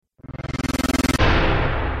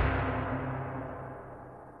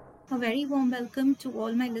A very warm welcome to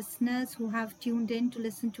all my listeners who have tuned in to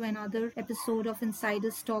listen to another episode of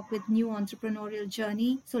Insiders Talk with New Entrepreneurial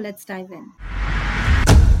Journey. So let's dive in.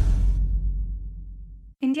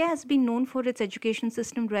 India has been known for its education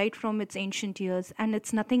system right from its ancient years, and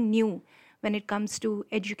it's nothing new when it comes to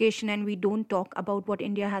education, and we don't talk about what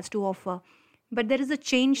India has to offer. But there is a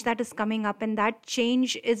change that is coming up, and that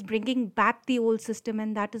change is bringing back the old system,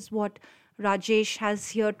 and that is what Rajesh has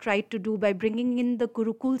here tried to do by bringing in the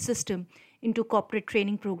Gurukul system into corporate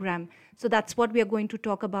training program. So that's what we are going to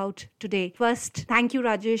talk about today. First, thank you,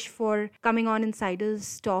 Rajesh, for coming on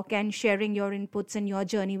Insiders Talk and sharing your inputs and your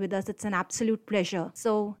journey with us. It's an absolute pleasure.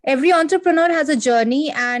 So every entrepreneur has a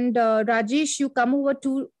journey, and Rajesh, you come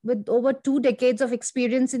with over 2 decades of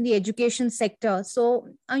experience in the education sector. So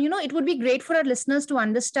it would be great for our listeners to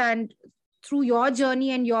understand through your journey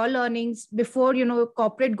and your learnings before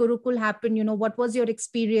corporate Gurukul happened. What was your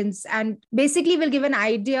experience, and basically we'll give an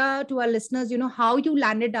idea to our listeners how you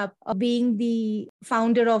landed up being the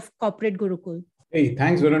founder of corporate Gurukul. Hey,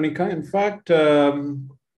 thanks, Veronica. In fact,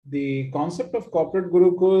 the concept of corporate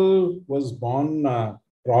Gurukul was born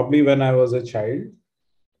probably when I was a child,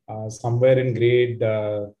 somewhere in grade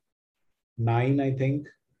 9, I think,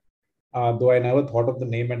 though I never thought of the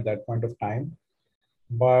name at that point of time.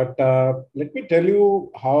 But let me tell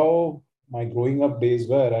you how my growing up days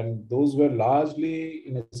were. And those were largely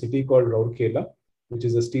in a city called Rourkela, which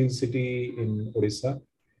is a steel city in Odisha.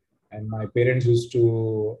 And my parents used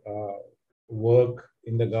to work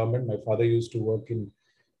in the government. My father used to work in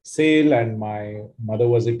sale, and my mother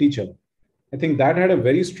was a teacher. I think that had a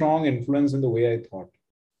very strong influence in the way I thought.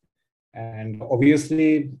 And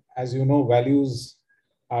obviously, as you know, values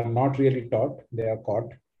are not really taught, they are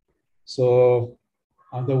caught. So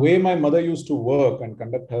the way my mother used to work and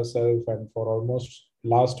conduct herself, and for almost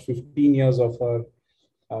last 15 years of her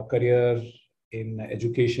career in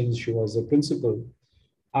education, she was a principal.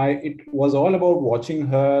 It was all about watching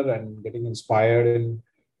her and getting inspired in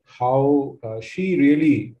how she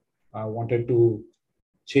really wanted to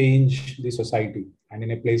change the society, and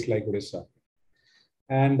in a place like Odisha.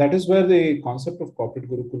 And that is where the concept of corporate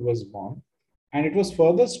Gurukul was born. And it was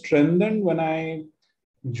further strengthened when I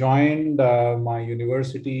joined my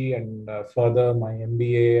university and further my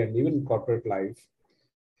MBA and even corporate life.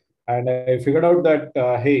 And I figured out that,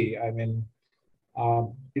 hey, I mean,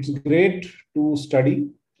 it's great to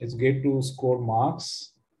study. It's great to score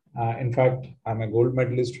marks. In fact, I'm a gold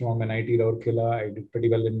medalist from NIT Rourkela. I did pretty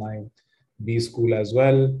well in my B school as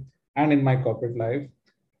well and in my corporate life.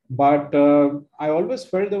 But I always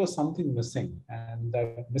felt there was something missing. And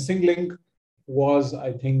that missing link was,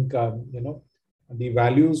 I think, the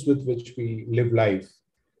values with which we live life.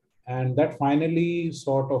 And that finally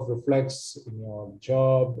sort of reflects in your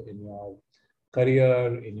job, in your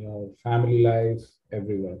career, in your family life,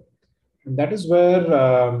 everywhere. And that is where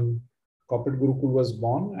Corporate Gurukul was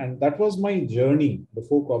born. And that was my journey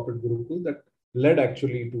before Corporate Gurukul that led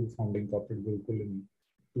actually to founding Corporate Gurukul in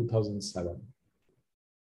 2007.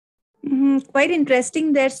 Quite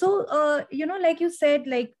interesting there. So, like you said,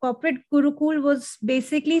 like corporate Gurukul was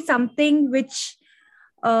basically something which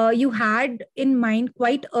you had in mind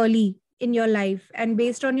quite early in your life, and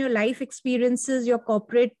based on your life experiences, your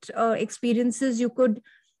corporate experiences, you could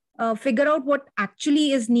figure out what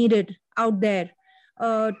actually is needed out there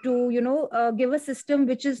to give a system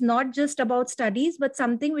which is not just about studies, but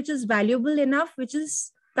something which is valuable enough, which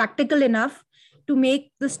is practical enough to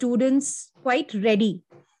make the students quite ready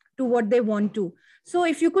to what they want to. So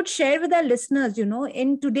if you could share with our listeners,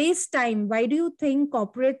 in today's time, why do you think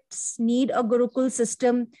corporates need a Gurukul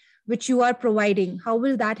system which you are providing? How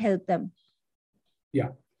will that help them? Yeah.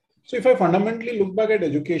 So if I fundamentally look back at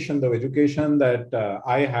education, the education that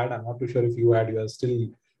I had, I'm not too sure if you had, you are still,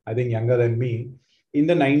 I think, younger than me. In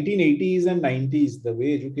the 1980s and 90s, the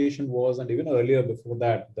way education was, and even earlier before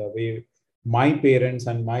that, the way my parents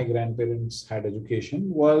and my grandparents had education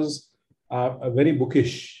was a very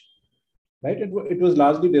bookish, right? It was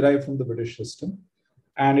largely derived from the British system.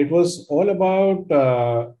 And it was all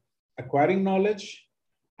about acquiring knowledge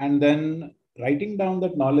and then writing down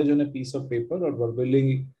that knowledge on a piece of paper or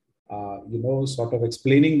verbally, sort of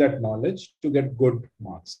explaining that knowledge to get good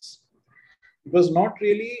marks. It was not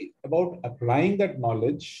really about applying that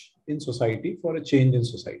knowledge in society for a change in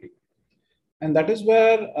society. And that is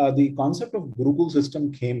where the concept of Gurukul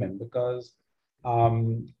system came in, because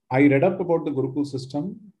I read up about the Gurukul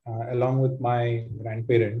system along with my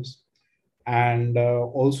grandparents. And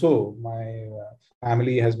also my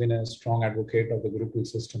family has been a strong advocate of the Gurukul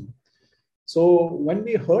system. So when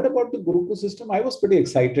we heard about the Gurukul system, I was pretty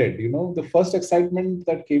excited. The first excitement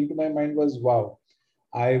that came to my mind was, wow,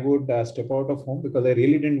 I would step out of home because I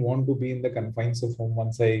really didn't want to be in the confines of home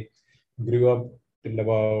once I grew up till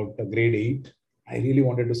about grade 8. I really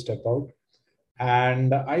wanted to step out.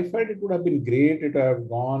 And I felt it would have been great if I have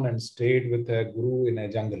gone and stayed with a guru in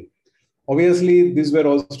a jungle. Obviously, these were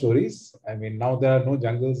all stories. I mean, now there are no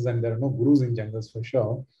jungles and there are no gurus in jungles for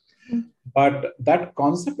sure. But that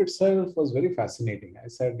concept itself was very fascinating. I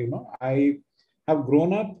said, I have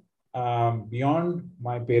grown up beyond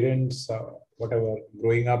my parents, whatever,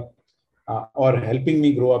 growing up or helping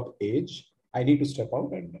me grow up age. I need to step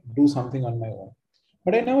out and do something on my own.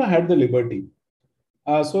 But I never had the liberty.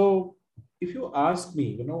 So if you ask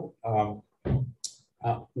me,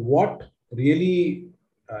 what really,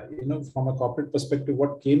 from a corporate perspective,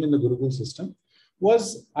 what came in the Gurukul system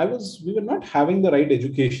we were not having the right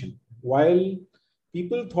education. While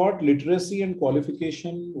people thought literacy and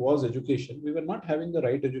qualification was education, we were not having the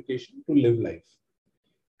right education to live life.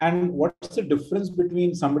 And what's the difference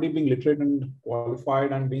between somebody being literate and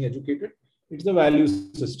qualified and being educated? It's the value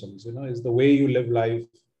systems, it's the way you live life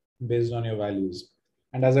based on your values.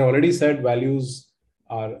 And as I already said, values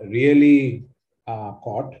are really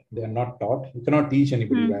caught, they are not taught. You cannot teach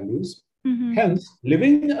anybody values. Hence,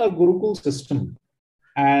 living a Gurukul system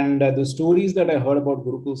and the stories that I heard about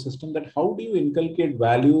Gurukul system, that how do you inculcate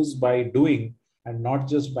values by doing and not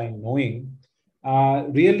just by knowing,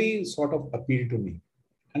 really sort of appealed to me.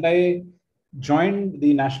 And I joined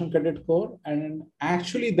the National Cadet Corps, and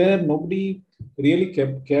actually there nobody really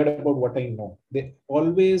cared about what I know. They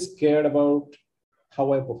always cared about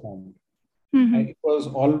how I performed. And it was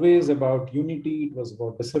always about unity, it was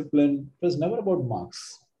about discipline, it was never about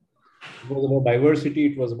marks. It was about diversity,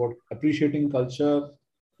 it was about appreciating culture,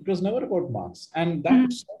 it was never about marks. And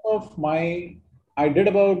that's sort of I did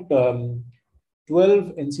about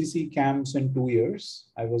 12 NCC camps in 2 years.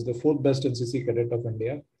 I was the 4th best NCC cadet of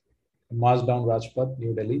India, marched down Rajpath,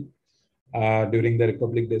 New Delhi, during the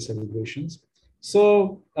Republic Day celebrations.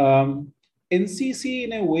 So NCC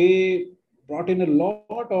in a way brought in a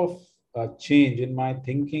lot of change in my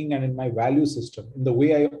thinking and in my value system, in the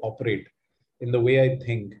way I operate, in the way I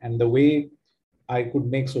think, and the way I could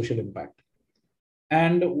make social impact.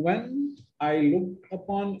 And when I looked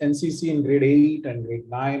upon NCC in grade 8 and grade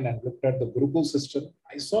 9 and looked at the Gurukul system,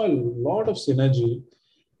 I saw a lot of synergy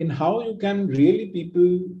in how you can really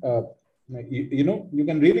you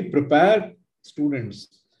can really prepare students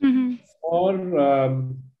for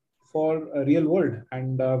a real world.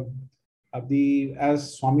 And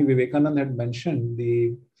as Swami Vivekananda had mentioned,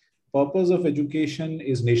 the purpose of education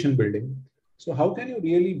is nation building. So how can you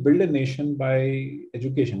really build a nation by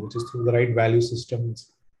education, which is through the right value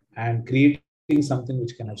systems and creating something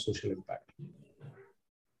which can have social impact?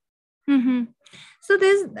 So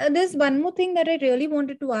there's one more thing that I really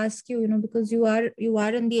wanted to ask you, because you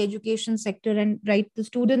are in the education sector, and right, the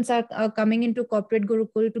students are coming into corporate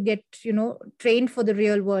Gurukul to get trained for the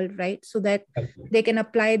real world, right? So that they can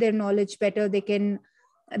apply their knowledge better, they can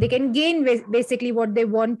gain basically what they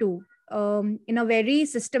want to in a very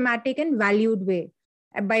systematic and valued way,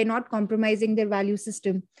 by not compromising their value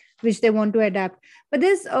system which they want to adapt. But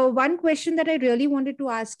there's one question that I really wanted to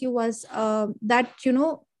ask you was that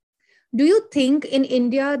do you think in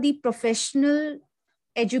India, the professional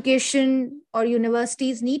education or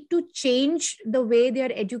universities need to change the way they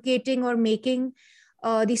are educating or making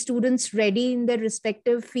the students ready in their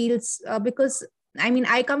respective fields? Because I mean,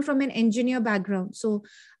 I come from an engineer background. So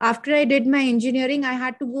after I did my engineering, I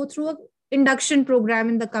had to go through an induction program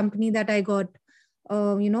in the company that I got,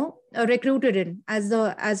 recruited in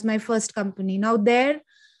as my first company. Now there,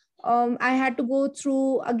 I had to go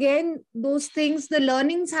through again those things. The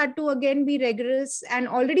learnings had to again be rigorous, and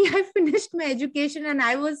already I finished my education, and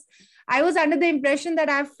I was under the impression that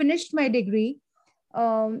I've finished my degree.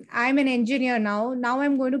 I'm an engineer now. Now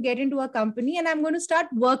I'm going to get into a company and I'm going to start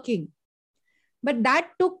working. But that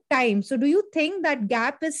took time. So do you think that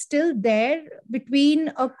gap is still there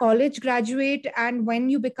between a college graduate and when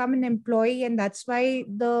you become an employee, and that's why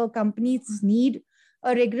the companies need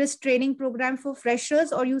a rigorous training program for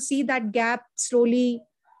freshers, or you see that gap slowly,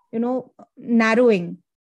 narrowing?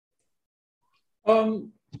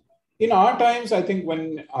 In our times, I think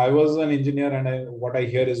when I was an engineer, and what I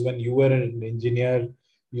hear is when you were an engineer,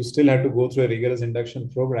 you still had to go through a rigorous induction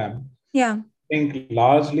program. Yeah. I think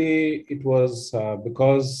largely it was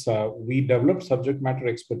because we developed subject matter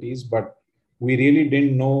expertise, but we really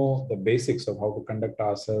didn't know the basics of how to conduct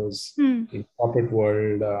ourselves in corporate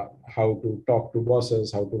world, how to talk to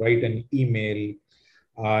bosses, how to write an email,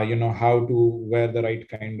 how to wear the right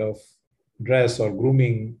kind of dress or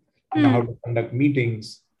grooming, how to conduct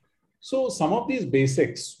meetings. So some of these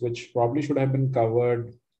basics, which probably should have been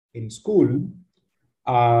covered in school,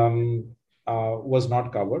 was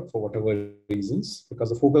not covered for whatever reasons, because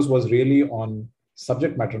the focus was really on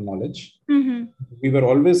subject matter knowledge. Mm-hmm. We were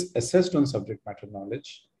always assessed on subject matter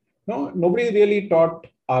knowledge. No, nobody really taught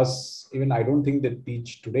us, even I don't think they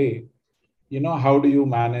teach today, how do you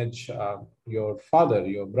manage your father,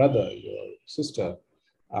 your brother, your sister?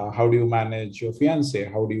 How do you manage your fiance?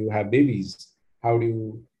 How do you have babies? How do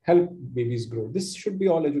you help babies grow? This should be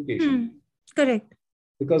all education, Hmm. Correct.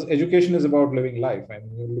 because education is about living life. And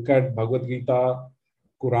you look at Bhagavad Gita,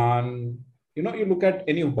 Quran, you look at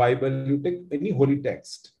any Bible, you take any holy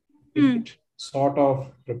text, Hmm. it sort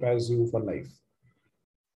of prepares you for life.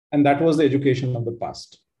 And that was the education of the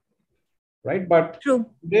past, right? But True.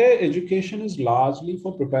 today, education is largely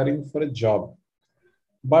for preparing for a job.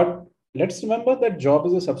 But let's remember that job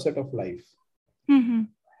is a subset of life. Mm-hmm.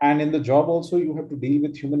 And in the job also, you have to deal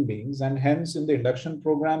with human beings. And hence, in the induction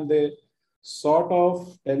program, they sort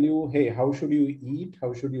of tell you, hey, how should you eat?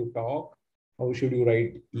 How should you talk? How should you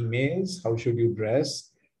write emails? How should you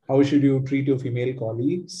dress? How should you treat your female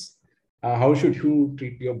colleagues? How should you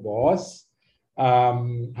treat your boss?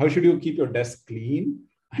 How should you keep your desk clean?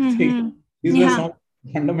 I think Mm-hmm. these were Yeah. some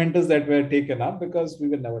fundamentals that were taken up because we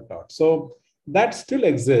were never taught. So that still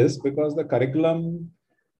exists because the curriculum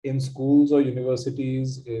in schools or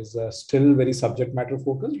universities is still very subject matter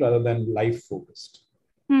focused rather than life focused.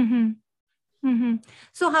 Mm-hmm. Mm-hmm.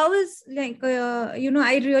 So how is like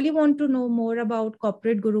I really want to know more about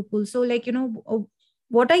corporate Gurukul. So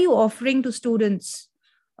what are you offering to students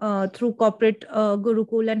through corporate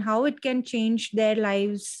Gurukul, and how it can change their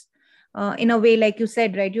lives in a way, like you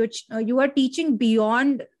said, right? You are teaching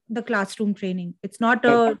beyond the classroom training. It's not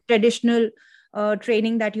a traditional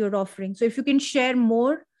training that you're offering. So if you can share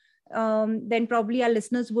more, then probably our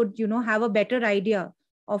listeners would have a better idea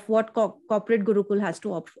of what corporate Gurukul has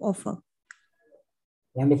to offer.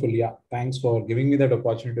 Wonderful. Yeah. Thanks for giving me that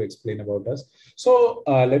opportunity to explain about us. So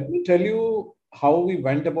let me tell you how we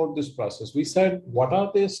went about this process. We said, what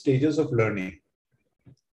are the stages of learning?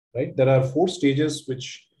 Right? There are 4 stages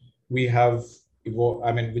which we have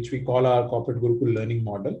which we call our corporate Gurukul learning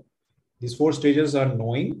model. These 4 stages are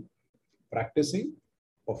knowing, practicing,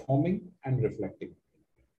 performing, and reflecting.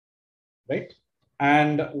 Right?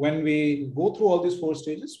 And when we go through all these 4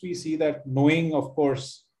 stages, we see that knowing, of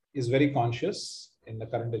course, is very conscious in the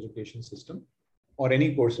current education system or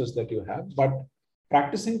any courses that you have, but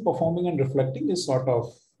practicing, performing, and reflecting is sort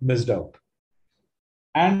of missed out.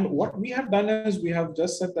 And what we have done is we have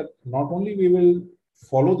just said that not only we will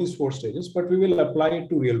follow these 4 stages, but we will apply it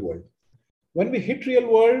to real world. When we hit real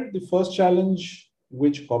world, the first challenge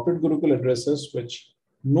which corporate Gurukul addresses, which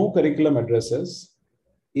no curriculum addresses,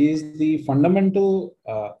 is the fundamentals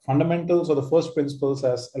or the first principles,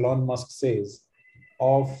 as Elon Musk says,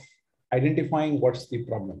 of identifying what's the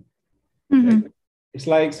problem. Right? Mm-hmm. It's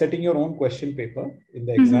like setting your own question paper in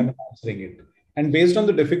the exam Mm-hmm. and answering it. And based on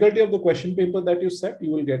the difficulty of the question paper that you set,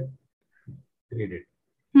 you will get graded.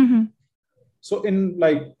 Mm-hmm. So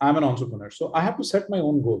I'm an entrepreneur, so I have to set my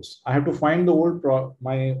own goals. I have to find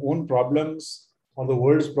my own problems or the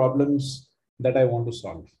world's problems that I want to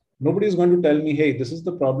solve. Nobody is going to tell me, hey, this is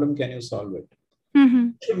the problem, can you solve it? Mm-hmm.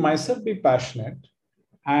 I should myself be passionate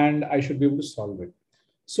and I should be able to solve it.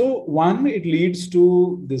 So one, it leads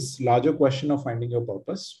to this larger question of finding your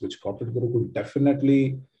purpose, which corporate Gurukul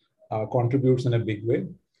definitely contributes in a big way.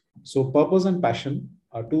 So purpose and passion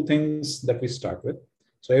are 2 things that we start with.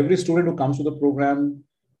 So every student who comes to the program,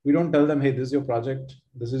 we don't tell them, hey, this is your project,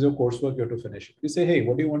 this is your coursework, you have to finish it. We say, hey,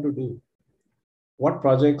 what do you want to do? What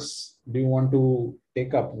projects do you want to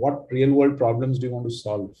take up? What real world problems do you want to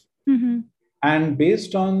solve? Mm-hmm. And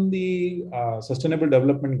based on the Sustainable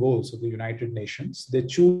Development Goals of the United Nations, they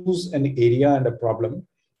choose an area and a problem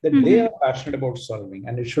that they Mm-hmm. are passionate about solving,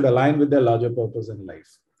 and it should align with their larger purpose in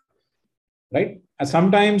life. Right? And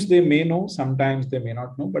sometimes they may know, sometimes they may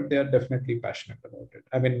not know, but they are definitely passionate about it.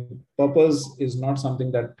 I mean, purpose is not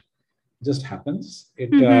something that just happens.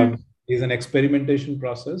 It Mm-hmm. is an experimentation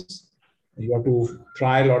process. You have to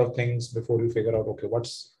try a lot of things before you figure out, okay,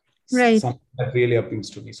 what's Right. something that really appeals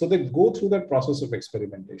to me. So they go through that process of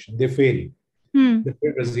experimentation. Hmm. They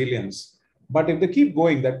build resilience. But if they keep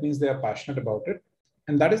going, that means they are passionate about it.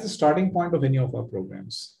 And that is the starting point of any of our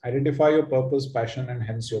programs. Identify your purpose, passion, and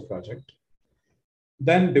hence your project.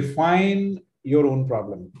 Then define your own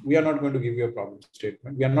problem. We are not going to give you a problem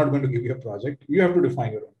statement. We are not going to give you a project. You have to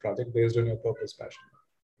define your own project based on your purpose, passion.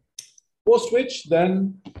 Post which,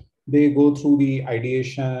 then they go through the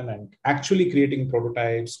ideation and actually creating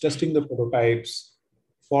prototypes, testing the prototypes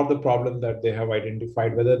for the problem that they have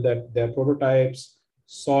identified, whether that their prototypes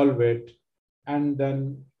solve it, and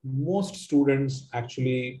then most students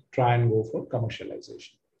actually try and go for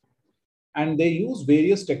commercialization. And they use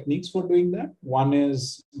various techniques for doing that. One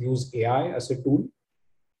is use AI as a tool,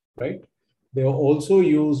 right? They also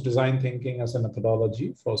use design thinking as a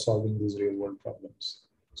methodology for solving these real world problems.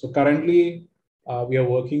 So currently, we are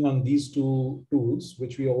working on these two tools,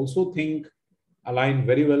 which we also think align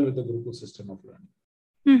very well with the Gurukul system of learning.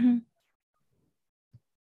 Mm-hmm.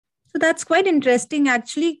 So that's quite interesting.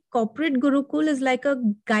 Actually, corporate Gurukul is like a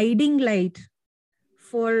guiding light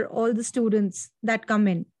for all the students that come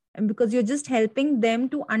in. And because you're just helping them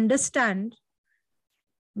to understand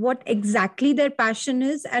what exactly their passion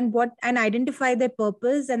is and identify their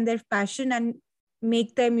purpose and their passion and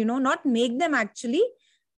make them, not make them, actually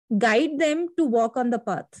guide them to walk on the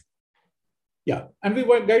path. Yeah, and we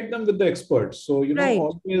guide them with the experts. So, Right.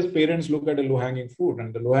 always parents look at a low-hanging fruit,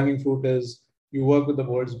 and the low-hanging fruit is you work with the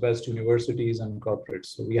world's best universities and corporates.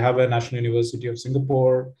 So we have a National University of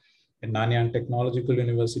Singapore, a Nanyang Technological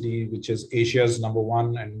University, which is Asia's number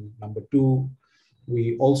one and number two.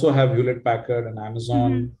 We also have Hewlett Packard and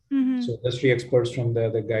Amazon. Mm-hmm. So industry experts from there,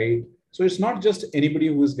 the guide. So it's not just anybody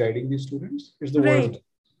who is guiding these students, it's the world's.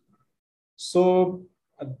 So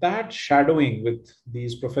that shadowing with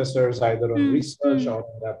these professors, either on research or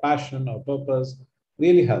on their passion or purpose,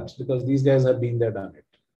 really helps because these guys have been there, done it.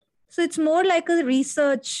 So it's more like a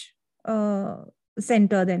research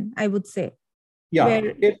center then, I would say. Yeah,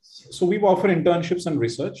 so we offer internships and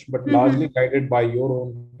research, but largely guided by your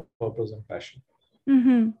own purpose and passion.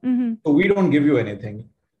 So we don't give you anything.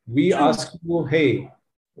 We ask you, hey,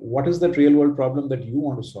 what is that real world problem that you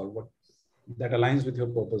want to solve? What that aligns with your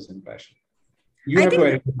purpose and passion? You have to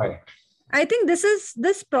identify it. I think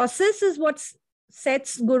this process is what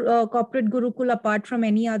sets corporate Gurukul apart from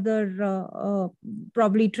any other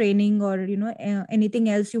probably training or anything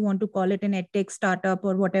else you want to call it, an edtech startup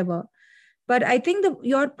or whatever. But I think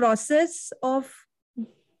your process of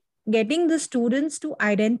getting the students to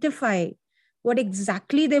identify what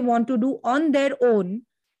exactly they want to do on their own,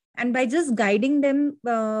 and by just guiding them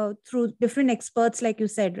through different experts, like you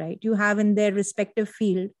said, right, you have in their respective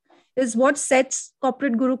field, is what sets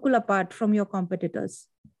corporate Gurukul apart from your competitors.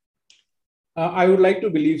 I would like to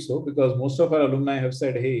believe so, because most of our alumni have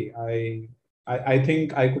said, hey, I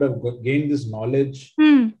think I could have gained this knowledge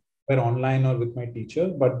whether online or with my teacher,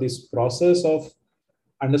 but this process of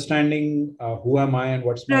understanding who am I and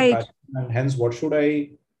what's my passion, and hence what should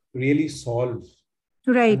I really solve?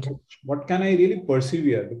 Right. What can I really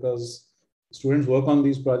persevere? Because students work on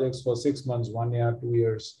these projects for 6 months, 1 year, 2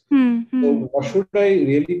 years. So what should I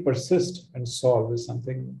really persist and solve is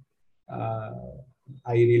something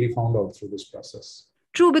I really found out through this process.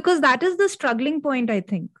 True, because that is the struggling point, I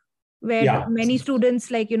think, where many students,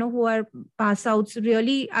 who are pass outs,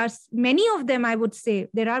 really are, many of them, I would say,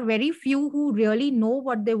 there are very few who really know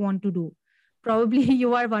what they want to do. Probably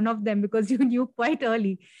you are one of them because you knew quite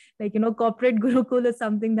early, corporate Gurukul is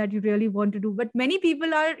something that you really want to do. But many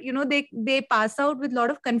people are, they pass out with a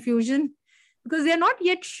lot of confusion because they're not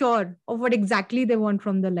yet sure of what exactly they want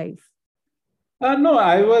from their life. No,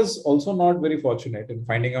 I was also not very fortunate in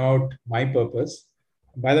finding out my purpose.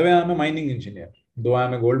 By the way, I'm a mining engineer, though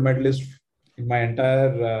I'm a gold medalist in my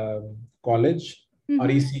entire college,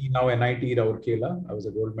 REC, now NIT Rourkela. I was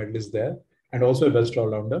a gold medalist there and also a best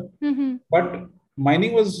all-rounder. But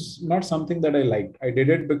mining was not something that I liked. I did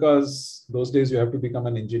it because those days you have to become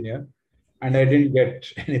an engineer and I didn't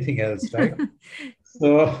get anything else, right?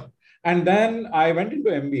 And then I went into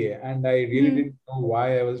MBA and I really didn't know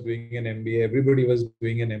why I was doing an MBA. Everybody was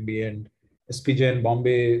doing an MBA and SPJ in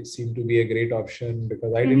Bombay seemed to be a great option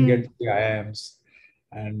because I didn't get the IIMs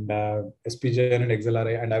and SPJ and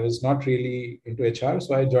XLRI, and I was not really into HR.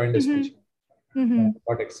 So I joined SPJ,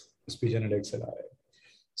 got SPJ and XLRI.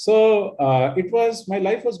 So my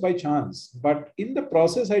life was by chance, but in the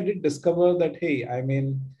process, I did discover that, hey,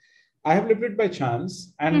 I have lived it by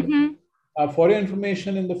chance. And for your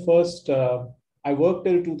information, in the first, I worked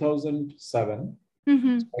till 2007.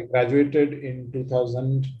 So I graduated in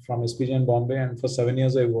 2000 from SPJ in Bombay, and for 7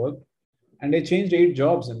 years I worked. And I changed 8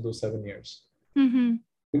 jobs in those 7 years.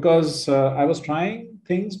 Because I was trying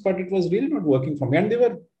things, but it was really not working for me. And they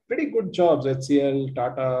were pretty good jobs, HCL,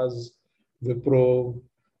 Tata's, Wipro.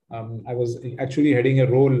 I was actually heading a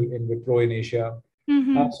role in Wipro in Asia.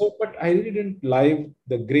 But I really didn't like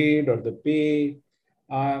the grade or the pay.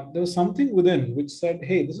 There was something within which said,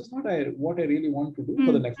 hey, this is not what I really want to do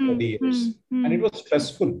for the next 30 years. And it was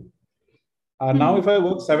stressful. Now, if I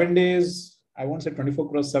work 7 days, I won't say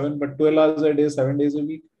 24/7, but 12 hours a day, 7 days a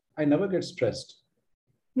week, I never get stressed.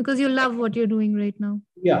 Because you love what you're doing right now.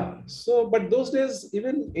 Yeah. So, but those days,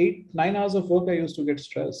 even 8, 9 hours of work, I used to get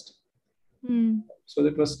stressed. Hmm. So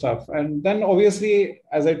it was tough. And then obviously,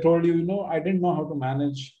 as I told you, I didn't know how to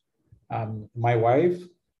manage my wife,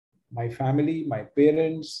 my family, my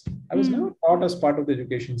parents. I was Hmm. never taught as part of the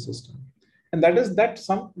education system. And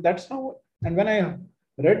that's how, and when I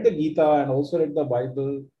read the Gita and also read the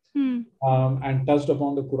Bible, Hmm. and touched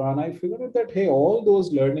upon the Quran, I figured out that, hey, all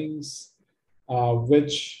those learnings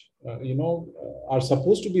which are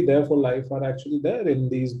supposed to be there for life are actually there in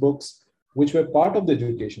these books, which were part of the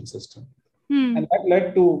education system. Hmm. And that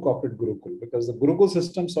led to corporate Gurukul, because the Gurukul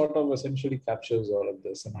system sort of essentially captures all of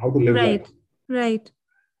this and how to live life. Right. Right.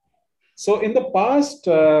 So in the past,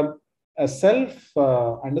 a self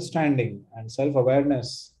understanding and self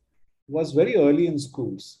awareness was very early in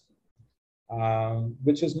schools,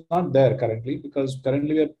 which is not there currently, because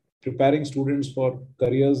currently we are preparing students for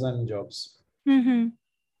careers and jobs Hmm.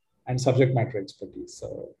 and subject matter expertise.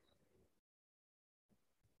 So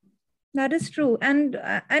That is true. And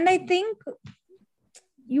I think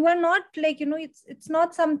you are not like, it's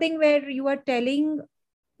not something where you are telling,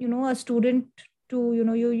 a student to,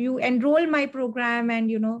 you enroll my program,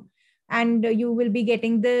 and and you will be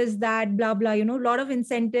getting this, that, blah blah, a lot of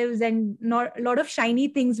incentives and not a lot of shiny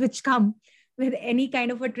things which come with any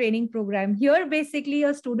kind of a training program. Here basically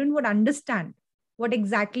a student would understand what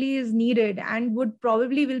exactly is needed and would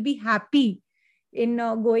probably will be happy in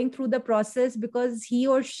going through the process, because he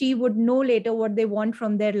or she would know later what they want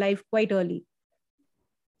from their life quite early.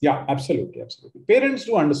 yeah, absolutely, absolutely. Parents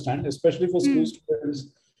do understand, especially for school Hmm. students.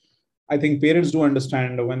 I think parents do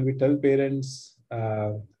understand when we tell parents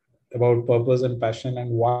about purpose and passion and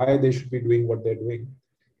why they should be doing what they're doing.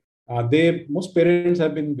 Most parents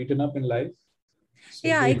have been beaten up in life, so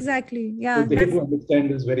Yeah, they exactly. so Yeah, they that's. do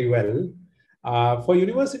understand this very well. For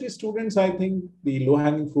university students, I think the low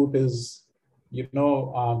hanging fruit is,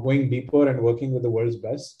 going deeper and working with the world's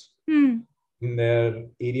best Hmm. in their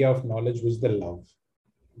area of knowledge, which they love.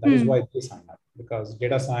 That is Hmm. why they sign up, because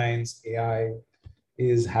data science, AI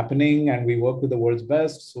is happening, and we work with the world's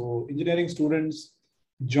best. So engineering students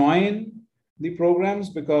join the programs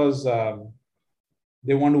because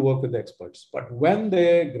they want to work with the experts. But when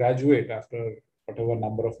they graduate after whatever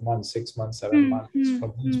number of months, 6 months, seven Hmm. months Hmm.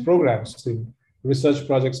 from these Hmm. programs, in research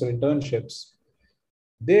projects or internships,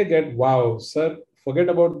 they get, wow, sir, forget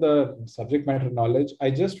about the subject matter knowledge. I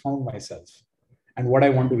just found myself and what I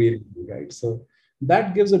want to really do, right? So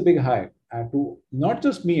that gives a big high to not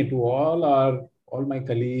just me, to all my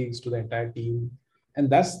colleagues, to the entire team. And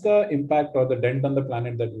that's the impact or the dent on the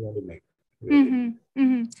planet that we want to make, really. Mm-hmm.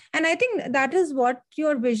 Mm-hmm. And I think that is what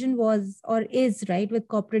your vision was or is, right, with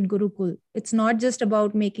corporate Gurukul. It's not just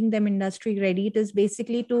about making them industry ready. It is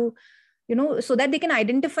basically to, so that they can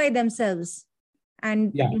identify themselves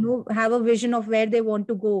and, Yeah. have a vision of where they want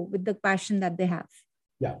to go with the passion that they have.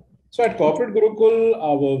 Yeah. So at Corporate Gurukul,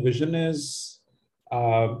 our vision is,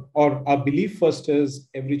 or our belief first is,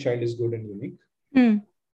 every child is good and unique. Hmm.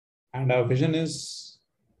 And our vision is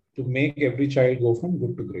to make every child go from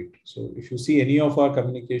good to great. So if you see any of our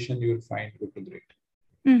communication, you will find good to great.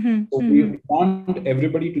 Mm-hmm. So Mm-hmm. we want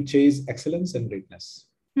everybody to chase excellence and greatness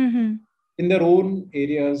Mm-hmm. in their own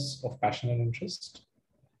areas of passion and interest.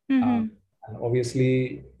 Um, Mm-hmm. and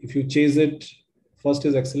obviously, if you chase it, first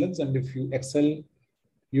is excellence, and if you excel,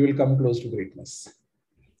 you will come close to greatness.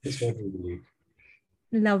 That's what we believe.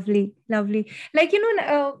 Lovely, lovely. Like,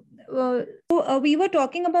 we were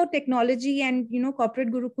talking about technology, and,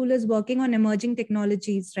 Corporate Gurukul is working on emerging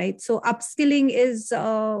technologies, right? So, upskilling is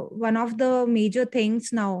one of the major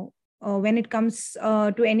things now when it comes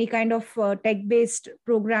to any kind of tech based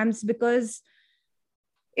programs, because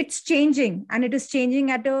it's changing, and it is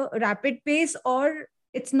changing at a rapid pace, or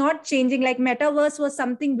it's not changing. Like metaverse was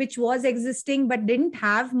something which was existing but didn't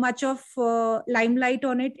have much of limelight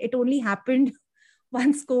on it. It only happened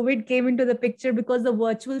once COVID came into the picture, because the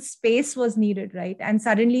virtual space was needed, right? And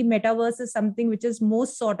suddenly metaverse is something which is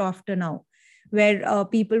most sought after now, where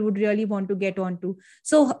people would really want to get onto.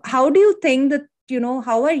 So how do you think that,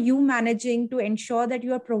 how are you managing to ensure that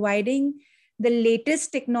you are providing the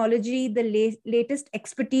latest technology, the latest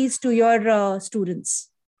expertise to your students?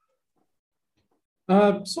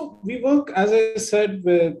 So we work, as I said,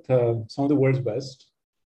 with some of the world's best,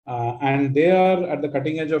 and they are at the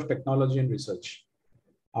cutting edge of technology and research.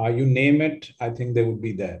 You name it, I think they would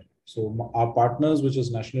be there. So our partners, which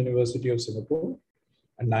is National University of Singapore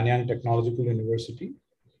and Nanyang Technological University,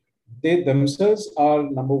 they themselves are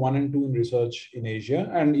number one and two in research in Asia,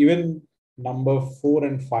 and even number 4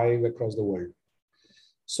 and 5 across the world.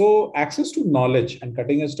 So access to knowledge and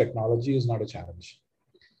cutting edge technology is not a challenge.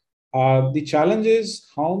 The challenge is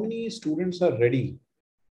how many students are ready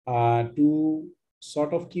to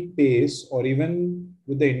sort of keep pace or even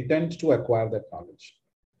with the intent to acquire that knowledge,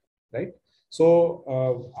 right?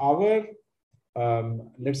 So our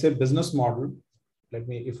let's say business model,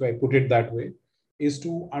 if I put it that way, is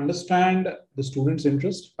to understand the student's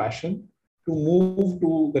interest, passion, to move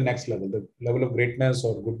to the next level, the level of greatness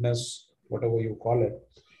or goodness, whatever you call it,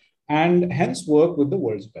 and hence work with the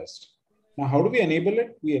world's best. Now, how do we enable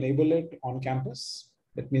it? We enable it on campus.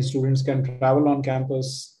 That means students can travel on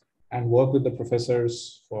campus and work with the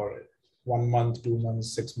professors for 1 month, 2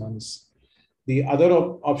 months, 6 months. The other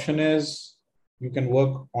option is you can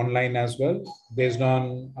work online as well based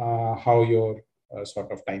on how your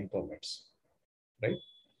sort of time permits, right?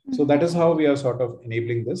 So that is how we are sort of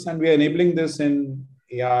enabling this. And we are enabling this in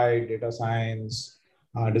AI, data science,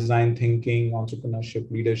 design thinking, entrepreneurship,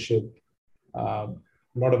 leadership, a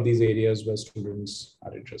lot of these areas where students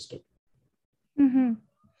are interested. Mm-hmm.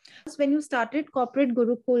 When you started Corporate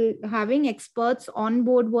Gurukul, having experts on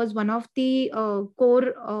board was one of the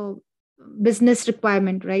core business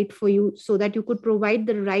requirement, right, for you, so that you could provide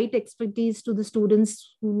the right expertise to the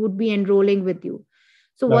students who would be enrolling with you.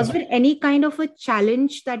 So was That's there any kind of a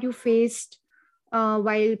challenge that you faced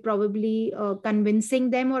while probably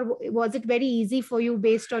convincing them, or was it very easy for you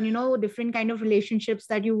based on, different kind of relationships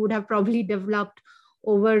that you would have probably developed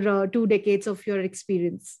over 2 decades of your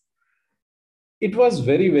experience? It was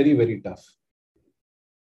very, very, very tough,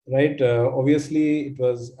 right? Obviously, it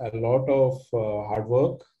was a lot of hard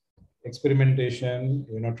work, experimentation,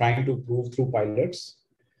 trying to prove through pilots.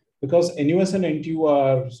 Because NUS and NTU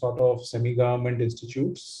are sort of semi-government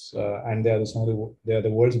institutes, and they are the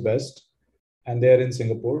world's best, and they are in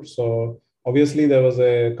Singapore. So obviously there was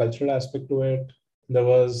a cultural aspect to it. There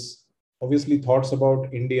was obviously thoughts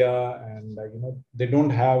about India, and they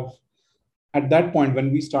don't have, at that point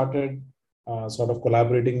when we started sort of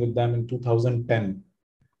collaborating with them in 2010,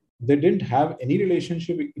 they didn't have any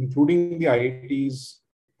relationship, including the IITs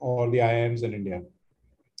or the IIMs in India.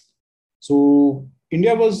 So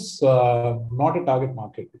India was not a target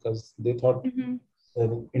market because they thought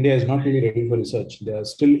India is not really ready for research.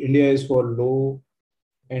 India is for low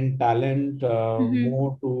end talent,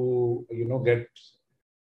 more to get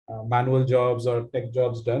manual jobs or tech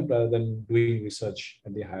jobs done rather than doing research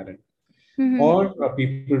at the higher end, or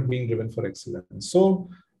people being driven for excellence. So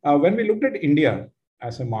when we looked at India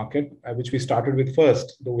as a market, which we started with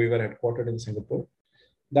first, though we were headquartered in Singapore,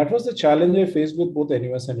 that was the challenge I faced with both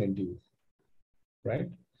NUS and NTU, right?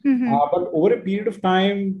 But over a period of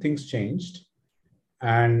time, things changed.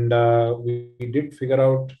 And we did figure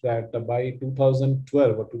out that by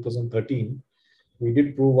 2012 or 2013, we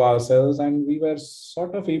did prove ourselves, and we were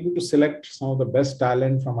sort of able to select some of the best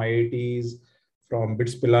talent from IITs, from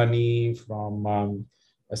BITS Pilani, from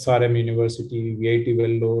SRM University, VIT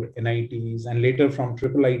Vellore, NITs, and later from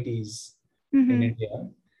triple ITs in India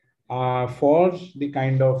for the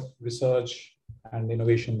kind of research and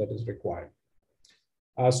innovation that is required.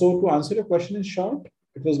 So to answer your question in short,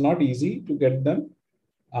 it was not easy to get them,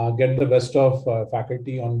 get the best of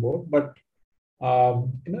faculty on board, but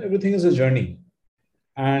everything is a journey.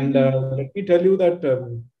 And let me tell you that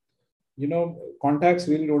contacts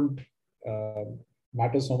really don't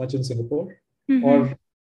matter so much in Singapore, or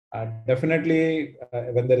definitely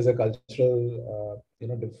when there is a cultural,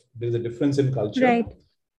 there is a difference in culture. Right.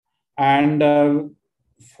 And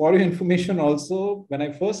for your information, also, when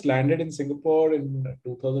I first landed in Singapore in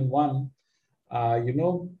 2001,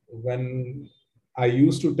 when I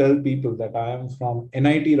used to tell people that I am from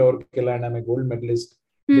NIT Rourkela and I'm a gold medalist,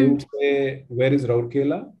 they would say, "Where is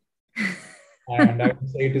Rourkela?" And I would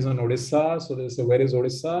say it is in Odisha. So they'll say, "Where is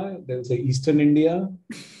Odisha?" They'll say Eastern India.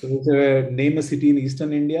 So they'll say, "Name a city in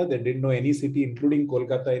Eastern India." They didn't know any city, including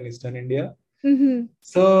Kolkata in Eastern India.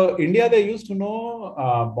 So India, they used to know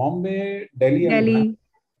Bombay, Delhi, and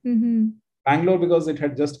Bangalore because it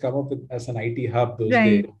had just come up as an IT hub those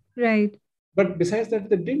days. Right. But besides that,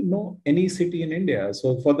 they didn't know any city in India.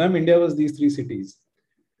 So for them, India was these three cities.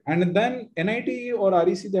 And then NIT or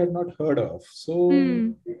REC they had not heard of. So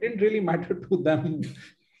it didn't really matter to them.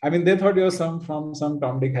 I mean, they thought you're from some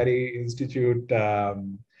Tom, Dick, Harry institute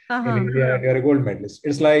in India, you're a gold medalist.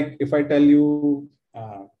 It's like if I tell you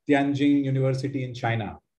Tianjin University in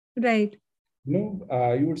China. Right. You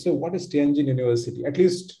would say, what is Tianjin University? At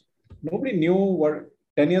least nobody knew what,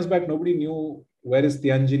 10 years back, nobody knew where is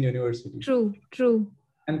Tianjin University. True.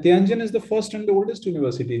 And Tianjin is the first and the oldest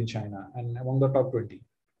university in China and among the top 20.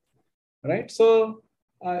 Right? So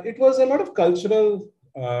it was a lot of cultural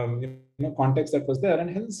context that was there, and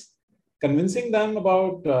hence convincing them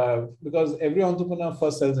about, because every entrepreneur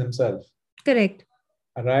first sells himself. Correct.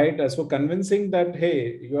 Right? So convincing that,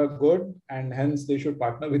 hey, you are good and hence they should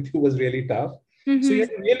partner with you was really tough. So you Mm-hmm. have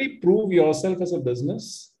to really prove yourself as a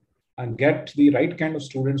business and get the right kind of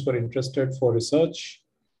students who are interested for research,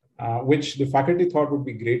 which the faculty thought would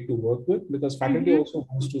be great to work with, because faculty Mm-hmm. also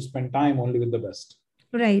wants to spend time only with the best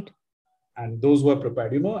Right. and those who are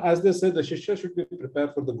prepared. As they say, the Shishya should be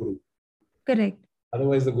prepared for the Guru. Correct.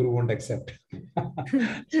 Otherwise, the Guru won't accept.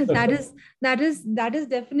 that is that is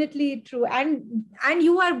definitely true, and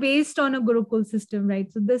you are based on a Gurukul system,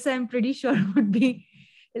 right? So this I'm pretty sure would be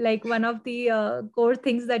like one of the core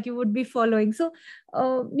things that you would be following. So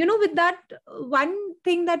with that, one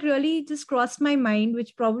thing that really just crossed my mind,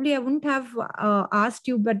 which probably I wouldn't have asked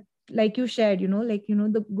you, but like you shared,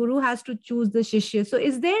 the Guru has to choose the Shishya. So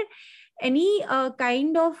is there any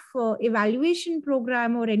kind of evaluation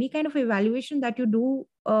program or any kind of evaluation that you do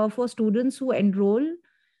for students who enroll,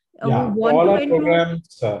 who Yeah, for want all to our enroll?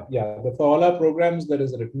 programs, for all our programs, there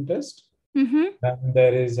is a written test, Mm-hmm. then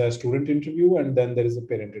there is a student interview, and then there is a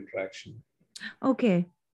parent interaction. Okay.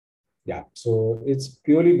 Yeah, so it's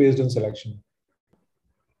purely based on selection.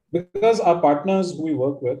 Because our partners who we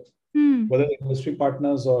work with, Hmm. whether industry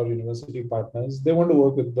partners or university partners, they want to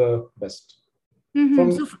work with the best Mm-hmm. from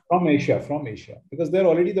from Asia, because they're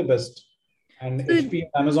already the best, and So HP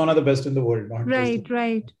and Amazon are the best in the world, not just right,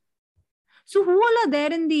 right. So who all are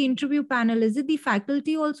there in the interview panel? Is it the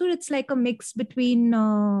faculty also? It's like a mix between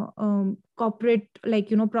corporate, like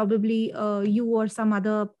probably you or some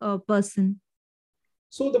other person.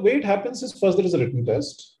 So the way it happens is, first there is a written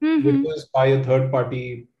test, which Mm-hmm. is by a third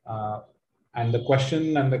party, and the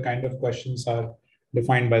question and the kind of questions are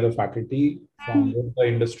defined by the faculty from both the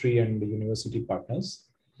industry and the university partners.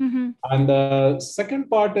 Mm-hmm. And the second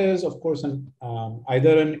part is, of course,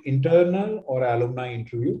 either an internal or alumni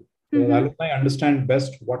interview, where Mm-hmm. alumni understand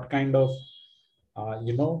best what kind of uh,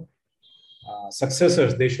 you know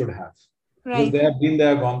successors they should have, because Right. they have been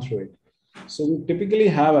there, gone through it. So we typically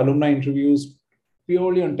have alumni interviews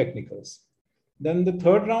purely on technicals. Then the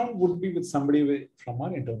third round would be with somebody from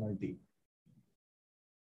our internal team.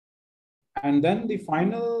 And then the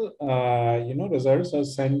final, results are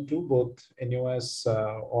sent to both NUS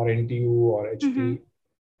or NTU or Mm-hmm. HP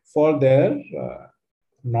for their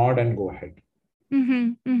nod and go ahead. Mm-hmm.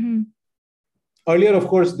 Mm-hmm. Earlier, of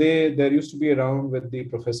course, there used to be around with the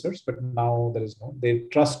professors, but now there is no. They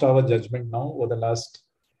trust our judgment now. Over the last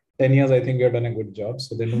 10 years, I think we have done a good job.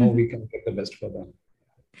 So they know we can get the best for them.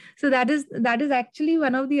 So that is actually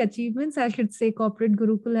one of the achievements, I should say, corporate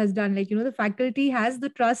Gurukul has done. Like, the faculty has the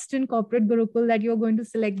trust in corporate Gurukul that you're going to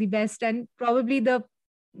select the best, and probably the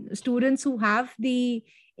students who have the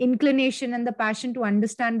inclination and the passion to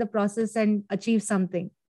understand the process and achieve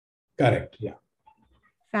something. Correct. Yeah.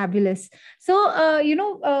 Fabulous. So,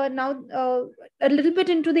 now a little bit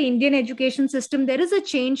into the Indian education system, there is a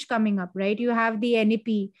change coming up, right? You have the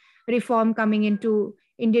NEP reform coming into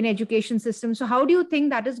Indian education system. So, how do you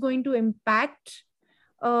think that is going to impact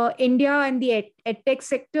India and the edtech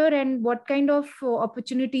sector, and what kind of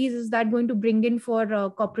opportunities is that going to bring in for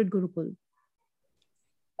corporate Gurukul?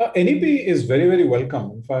 NEP is very, very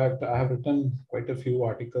welcome. In fact, I have written quite a few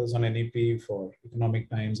articles on NEP for Economic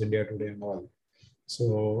Times, India Today, and all.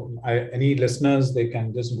 So, any listeners, they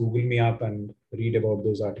can just Google me up and read about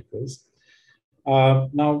those articles.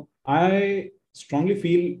 Now, I strongly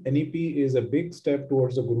feel NEP is a big step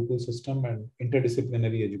towards the Gurukul system and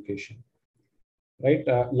interdisciplinary education. Right?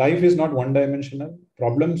 Life is not one-dimensional.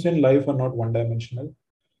 Problems in life are not one-dimensional.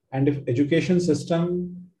 And if education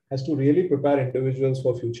system has to really prepare individuals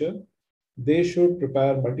for future, they should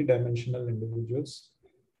prepare multidimensional individuals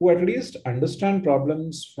who at least understand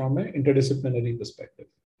problems from an interdisciplinary perspective.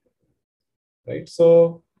 Right?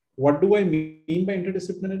 So, what do I mean by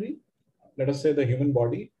interdisciplinary? Let us say the human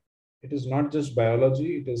body. It is not just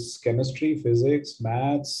biology, it is chemistry, physics,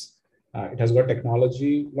 maths, it has got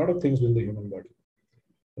technology, a lot of things within the human body.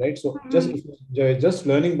 Right? So Mhm. if you're just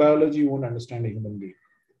learning biology, you won't understand a human being.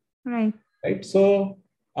 Right. Right? So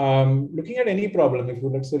looking at any problem, if you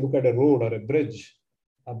let's say look at a road or a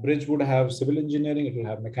bridge would have civil engineering, it will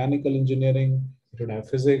have mechanical engineering, it would have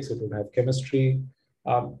physics, it would have chemistry,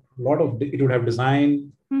 it would have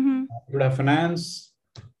design, Mm-hmm. it would have finance.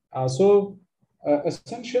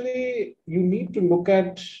 Essentially, you need to look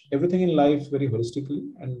at everything in life very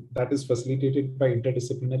holistically, and that is facilitated by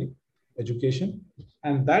interdisciplinary education.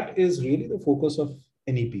 And that is really the focus of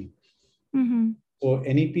NEP. Mm-hmm. So,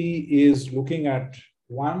 NEP is looking at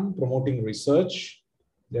one, promoting research.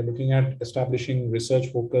 They're looking at establishing research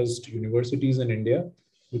focused universities in India,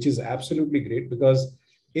 which is absolutely great because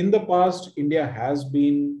in the past, India has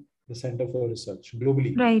been the center for research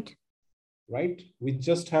globally, Right. right? We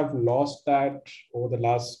just have lost that over the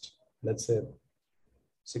last, let's say,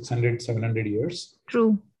 600, 700 years.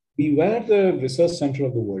 True. We were the research center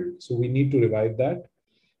of the world. So we need to revive that.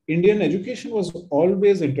 Indian education was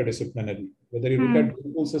always interdisciplinary, whether you look Hmm. at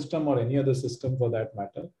Gurukul system or any other system for that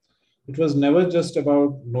matter. It was never just about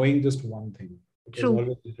knowing just one thing. It was True.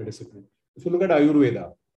 always interdisciplinary. If you look at Ayurveda,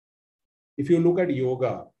 if you look at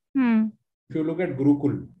yoga, Hmm. if you look at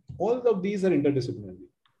Gurukul, all of these are interdisciplinary,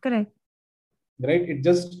 Correct. right? It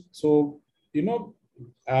just so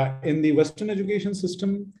in the Western education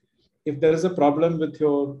system, if there is a problem with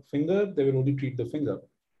your finger, they will only treat the finger.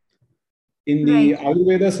 In the Right.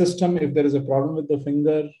 Ayurveda system, if there is a problem with the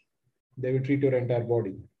finger, they will treat your entire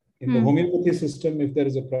body. In the Hmm. homeopathy system, if there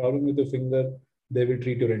is a problem with the finger, they will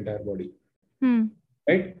treat your entire body, Hmm.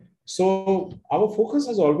 right? So our focus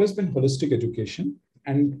has always been holistic education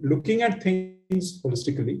and looking at things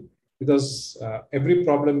holistically because every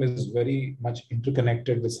problem is very much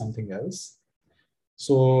interconnected with something else.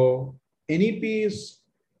 So NEP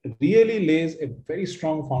really lays a very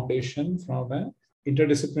strong foundation from an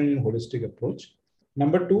interdisciplinary and holistic approach.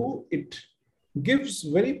 Number two, it gives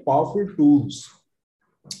very powerful tools,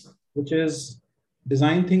 which is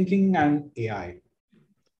design thinking and AI.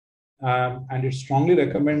 And it strongly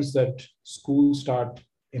recommends that schools start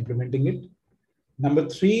implementing it. Number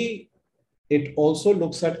three, it also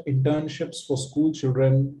looks at internships for school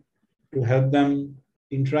children to help them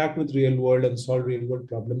interact with real world and solve real world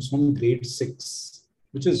problems from grade 6,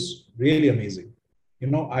 which is really amazing.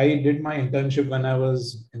 I did my internship when I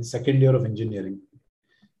was in second year of engineering.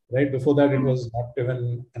 Right before that, it Hmm. was not even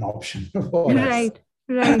an option for us. Right.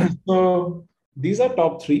 Right. So these are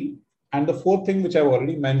top three. And the fourth thing, which I've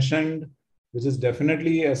already mentioned, which is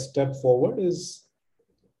definitely a step forward, is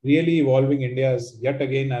really evolving India as yet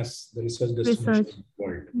again as the research destination Research. of the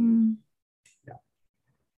world. Hmm. Yeah,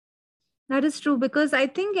 That is true because I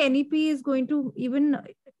think NEP is going to even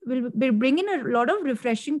will bring in a lot of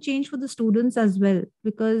refreshing change for the students as well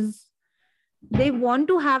because they want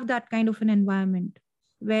to have that kind of an environment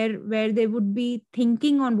where they would be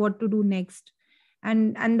thinking on what to do next.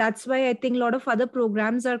 And that's why I think a lot of other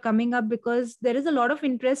programs are coming up because there is a lot of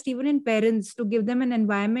interest even in parents to give them an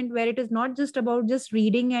environment where it is not just about just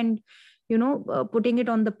reading and putting it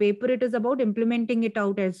on the paper. It is about implementing it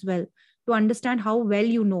out as well to understand how well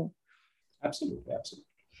you know. absolutely, absolutely.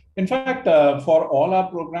 In fact, for all our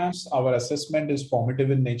programs, our assessment is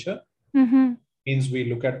formative in nature. Mm-hmm. Means we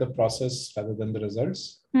look at the process rather than the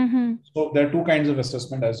results. Mm-hmm. So there are two kinds of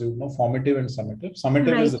assessment, as you know, formative and summative.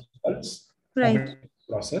 Summative is Right. the results, Right. formative is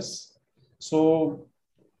the process. So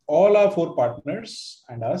all our four partners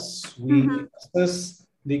and us, we Mm-hmm. assess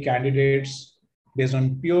the candidates based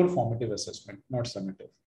on pure formative assessment, not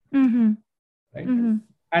summative, Mm-hmm. right? Mm-hmm.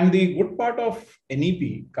 And the good part of NEP,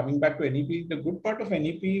 coming back to NEP, the good part of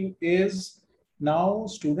NEP is now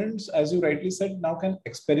students, as you rightly said, now can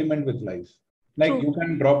experiment with life. Like True. you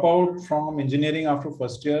can drop out from engineering after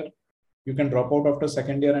first year, you can drop out after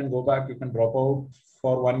second year and go back, you can drop out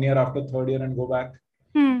for 1 year after third year and go back.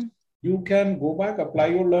 Hmm. You can go back, apply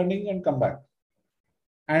your learning and come back.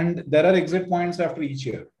 And there are exit points after each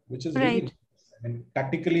year, which is really Right. nice. I mean,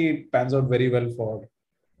 tactically it pans out very well for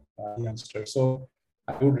youngsters. So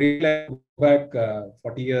I would really like to go back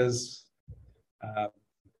 40 years uh,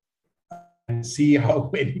 and see how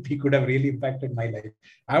NEP could have really impacted my life.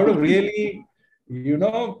 I would have really,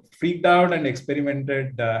 freaked out and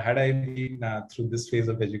experimented had I been through this phase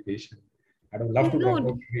of education. I'd have loved to drop out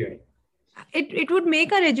No, here. it would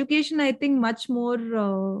make our education, I think, much more.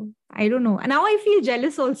 I don't know. And now I feel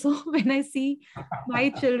jealous also when I see my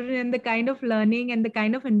children and the kind of learning and the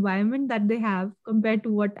kind of environment that they have compared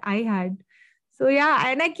to what I had. So yeah,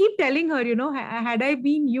 and I keep telling her, had I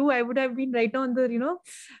been you, I would have been right now on the,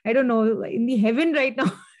 I don't know, in the heaven right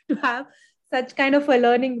now to have such kind of a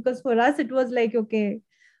learning because for us it was like okay,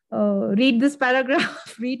 read this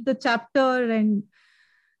paragraph, read the chapter,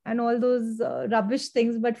 and all those rubbish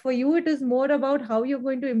things, but for you it is more about how you're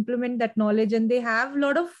going to implement that knowledge, and they have a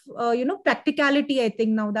lot of practicality, I think,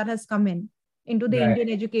 now that has come in into the Right. Indian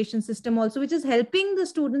education system also, which is helping the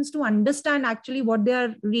students to understand actually what they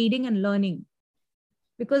are reading and learning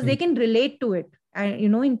because they Hmm. can relate to it and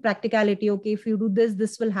in practicality, okay, if you do this,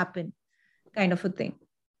 this will happen, kind of a thing.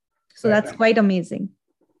 So Right. that's quite amazing.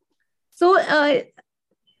 So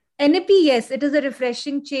NAP, yes, it is a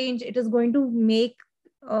refreshing change. It is going to make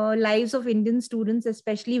lives of Indian students,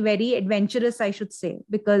 especially, very adventurous, I should say,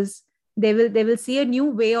 because they will see a new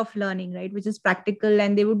way of learning, right, which is practical,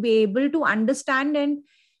 and they would be able to understand and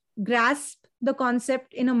grasp the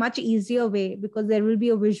concept in a much easier way because there will be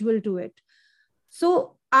a visual to it.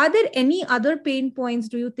 So, are there any other pain points,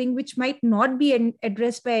 do you think, which might not be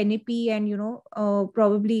addressed by NAP and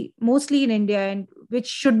probably mostly in India, and which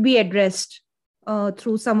should be addressed?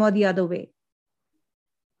 through some or the other way?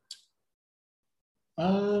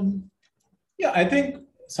 Yeah, I think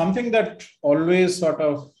something that always sort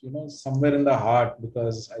of, somewhere in the heart,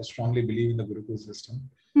 because I strongly believe in the Gurukul system,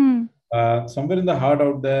 Hmm. somewhere in the heart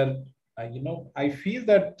out there, I feel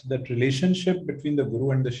that that relationship between the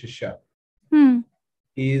Guru and the Shishya Hmm.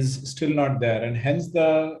 is still not there, and hence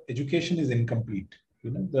the education is incomplete.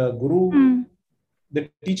 The Guru, Hmm. the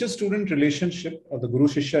teacher-student relationship or the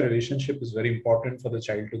Guru-Shishya relationship is very important for the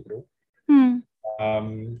child to grow.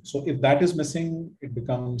 Hmm. So if that is missing, it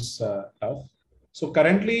becomes tough. So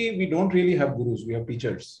currently, we don't really have gurus; we have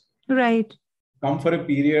teachers. Right. Come for a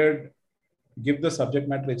period, give the subject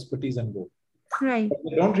matter expertise, and go. Right. But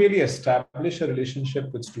they don't really establish a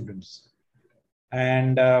relationship with students,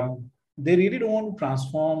 and they really don't want to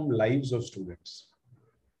transform lives of students.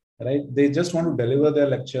 Right? They just want to deliver their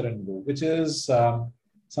lecture and go, which is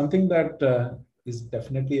something that is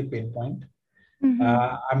definitely a pain point. Mm-hmm.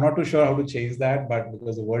 I'm not too sure how to change that, but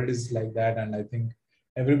because the world is like that, and I think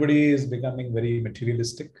everybody is becoming very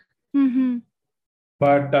materialistic. Mm-hmm.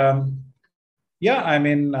 But yeah, I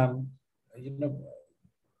mean,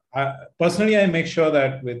 personally, I make sure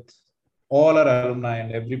that with all our alumni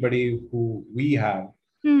and everybody who we have,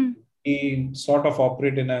 Hmm. we sort of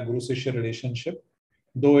operate in a Guru Sishya relationship,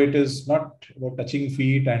 though it is not about touching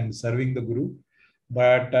feet and serving the Guru,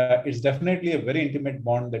 but it's definitely a very intimate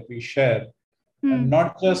bond that we share. And Hmm.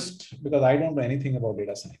 not just because I don't know anything about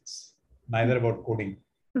data science, neither about coding,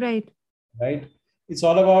 Right. right? It's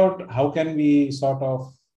all about how can we sort of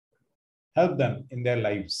help them in their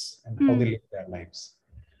lives and how they Hmm. live their lives,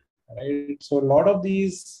 right? So a lot of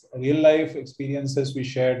these real life experiences we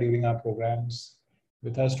share during our programs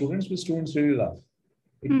with our students, which students really love.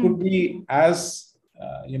 It Hmm. could be as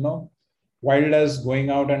wild as going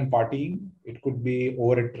out and partying. It could be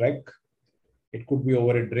over a trek. It could be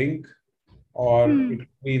over a drink, or Hmm. it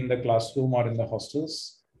could be in the classroom or in the hostels.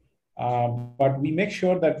 But we make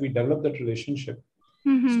sure that we develop that relationship so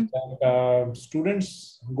Mm-hmm. that students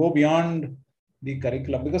go beyond the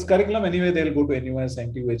curriculum, because curriculum anyway they'll go to NUS,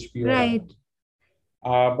 NTU, HP, or Right.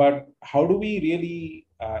 but how do we really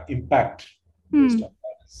impact based Hmm. on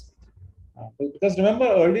that? Because remember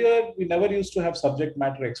earlier we never used to have subject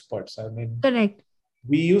matter experts. I mean, Correct.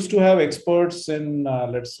 we used to have experts in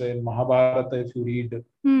let's say in Mahabharata. If you read,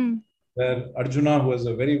 Hmm. where Arjuna, who was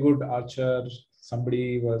a very good archer, somebody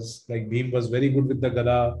was like Bhim was very good with the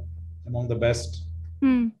Gada, among the best.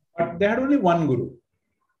 Hmm. But they had only one guru,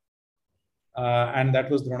 and that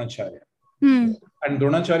was Dronacharya. Hmm. And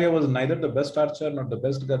Dronacharya was neither the best archer nor the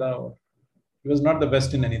best Gada, or he was not the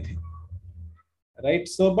best in anything, right?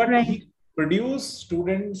 So, but Right. he produced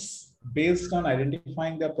students based on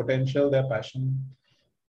identifying their potential, their passion,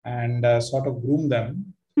 and sort of groom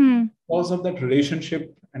them Hmm. because of that relationship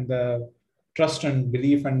and the trust and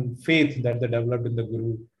belief and faith that they developed in the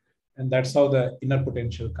guru, and that's how the inner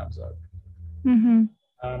potential comes out. Mm-hmm.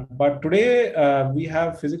 But today we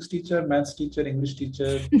have physics teacher, maths teacher, English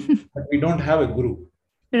teacher, but we don't have a guru,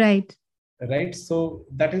 Right. right? So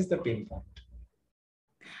that is the pain point.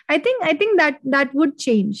 I think that would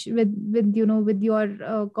change with with your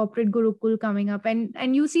corporate Gurukul coming up,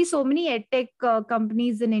 and you see so many edtech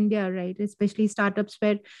companies in India, right? Especially startups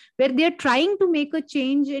where they're trying to make a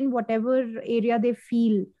change in whatever area they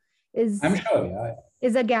feel I'm is sure, yeah.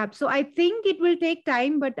 is a gap. So I think it will take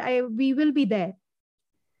time, but we will be there.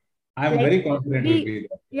 I'm Like very confident we'll we be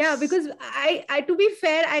there. yeah, Yes. because I to be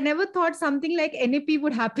fair, I never thought something like NAP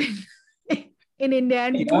would happen in India,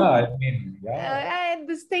 and Yeah, I mean, yeah. and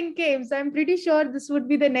this thing came. So I'm pretty sure this would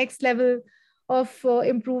be the next level of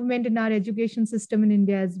improvement in our education system in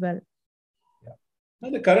India as well. Yeah. No,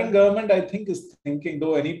 the current government, I think, is thinking,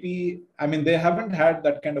 though NEP, I mean, they haven't had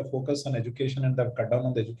that kind of focus on education and they've cut down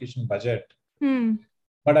on the education budget. Hmm.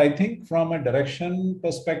 But I think from a direction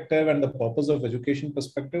perspective and the purpose of education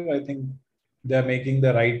perspective, I think they're making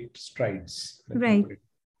the right strides. Let me Right. put it.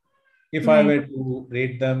 If I Right. were to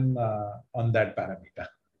rate them on that parameter.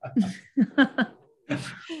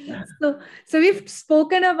 So we've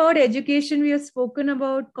spoken about education, we have spoken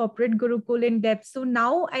about corporate Gurukul in depth. So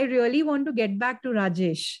now I really want to get back to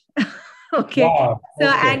Rajesh. Okay. Yeah, So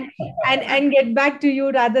okay. and get back to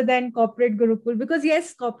you rather than corporate Gurukul, because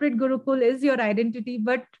yes, corporate Gurukul is your identity,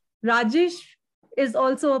 but Rajesh is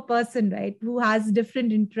also a person, right, who has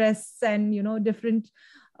different interests and different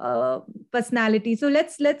uh, personality. So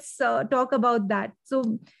let's talk about that.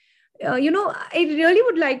 So I really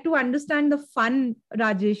would like to understand the fun,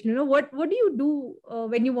 Rajesh. What do you do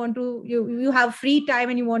when you want to, you have free time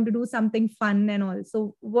and you want to do something fun and all.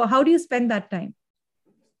 So how do you spend that time?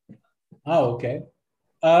 Okay.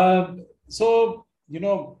 So,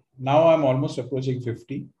 now I'm almost approaching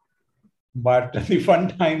 50. But the fun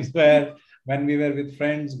times were when we were with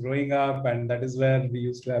friends growing up, and that is where we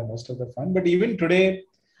used to have most of the fun. But even today,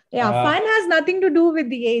 Yeah, fun has nothing to do with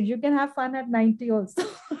the age. You can have fun at 90 also.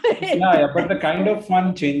 yeah, but the kind of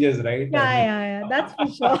fun changes, right? Yeah, that's for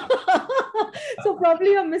sure. So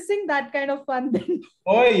probably you're missing that kind of fun then.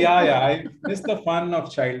 Oh yeah, I miss the fun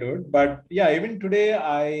of childhood. But yeah, even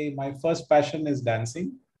today, my first passion is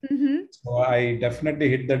dancing. Mm-hmm. So I definitely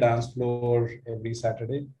hit the dance floor every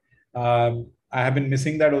Saturday. I have been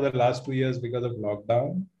missing that over the last 2 years because of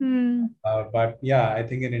lockdown. But yeah, I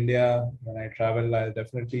think in India, when I travel, I'll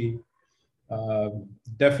definitely,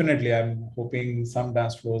 I'm hoping some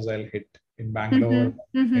dance floors I'll hit in Bangalore,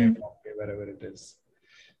 wherever it is.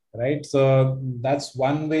 Right. So that's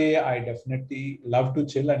one way I definitely love to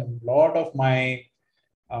chill. And a lot of my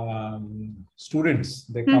students,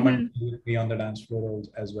 they come and play with me on the dance floor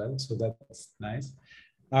as well. So that's nice.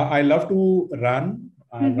 I love to run.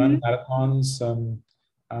 I run marathons.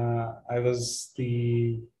 I was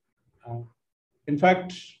uh, in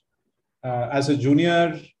fact, as a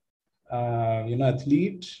junior,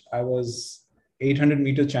 athlete, I was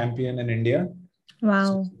 800-meter champion in India.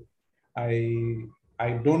 Wow. So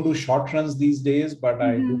I don't do short runs these days, but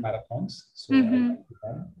I do marathons. So I like to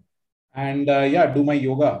run. And do my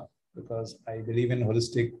yoga because I believe in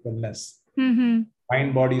holistic wellness,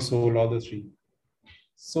 mind, body, soul, all the three.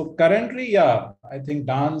 So currently, yeah, I think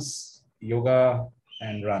dance, yoga,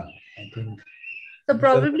 and run. I think. So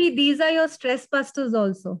probably these are your stress busters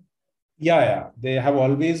also. Yeah, they have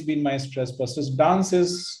always been my stress busters. Dance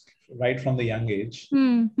is right from the young age.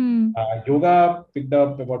 Yoga picked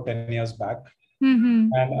up about 10 years back.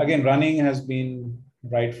 And again, running has been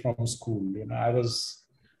right from school.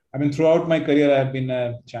 Throughout my career, I've been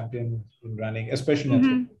a champion in running, especially in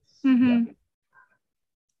athletics. Yeah.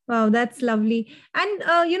 Wow, that's lovely. And,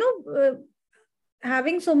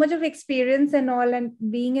 having so much of experience and all, and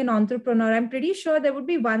being an entrepreneur, I'm pretty sure there would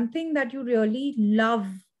be one thing that you really love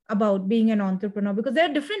about being an entrepreneur, because there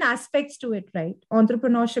are different aspects to it, right?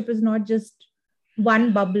 Entrepreneurship is not just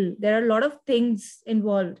one bubble. There are a lot of things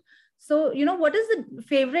involved. So, what is the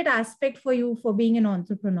favorite aspect for you for being an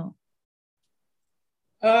entrepreneur?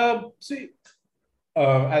 As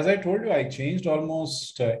I told you, I changed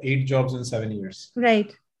almost 8 jobs in 7 years.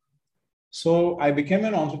 Right. So I became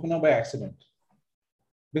an entrepreneur by accident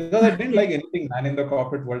because I didn't like anything man in the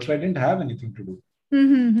corporate world. So I didn't have anything to do.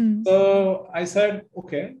 So I said,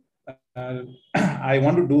 okay, I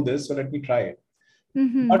want to do this. So let me try it.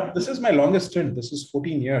 But this is my longest stint. This is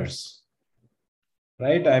 14 years.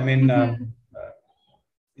 Right?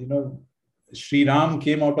 Sri Ram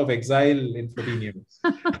came out of exile in 14 years.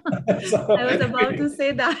 So, I was about to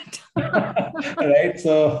say that. Right.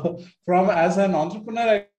 So as an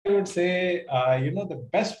entrepreneur, I would say, the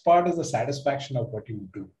best part is the satisfaction of what you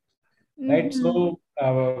do. Right. So,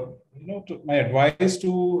 my advice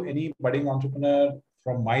to any budding entrepreneur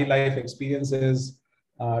from my life experience is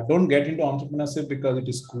don't get into entrepreneurship because it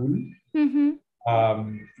is cool.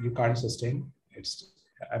 You can't sustain.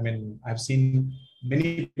 I've seen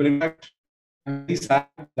many people. In fact, I'm very sad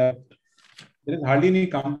that there is hardly any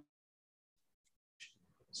company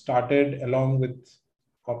started along with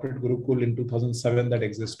corporate Gurukul in 2007 that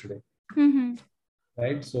exists today.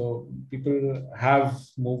 Right. So people have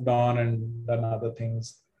moved on and done other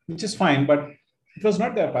things, which is fine, but it was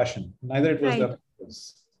not their passion. Neither it was their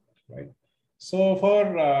purpose. Right. So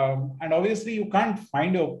and obviously you can't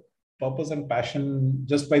find your purpose and passion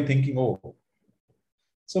just by thinking, oh.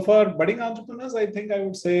 So for budding entrepreneurs, I think I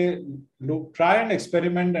would say, look, try and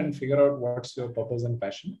experiment and figure out what's your purpose and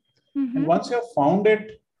passion. And once you have found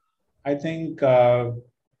it, I think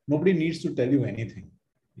nobody needs to tell you anything.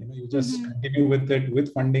 You just continue with it,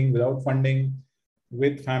 with funding, without funding,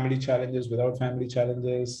 with family challenges, without family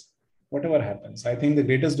challenges, whatever happens. I think the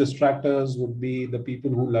greatest distractors would be the people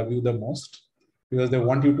who love you the most because they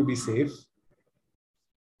want you to be safe.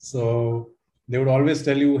 So they would always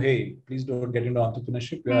tell you, hey, please don't get into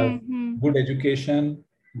entrepreneurship. You have good education,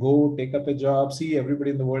 go take up a job. See,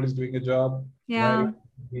 everybody in the world is doing a job. Yeah.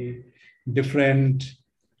 Different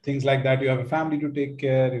things like that. You have a family to take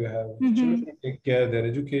care. You have children to take care, their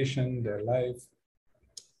education, their life.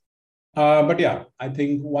 But yeah, I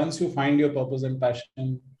think once you find your purpose and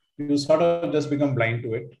passion, you sort of just become blind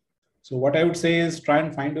to it. So what I would say is try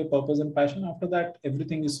and find your purpose and passion. After that,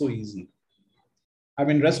 everything is so easy.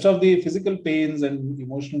 Rest of the physical pains and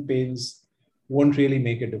emotional pains won't really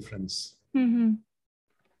make a difference. And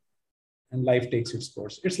life takes its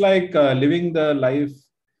course. It's like living the life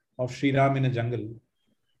of Sri Ram in a jungle.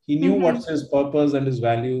 He knew what's his purpose and his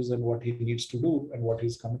values and what he needs to do and what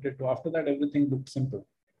he's committed to. After that, everything looked simple.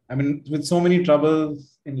 I mean, with so many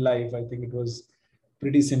troubles in life, I think it was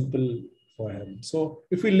pretty simple for him. So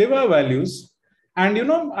if we live our values, and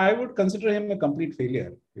I would consider him a complete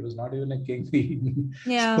failure. He was not even a king.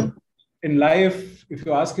 Yeah. So in life, if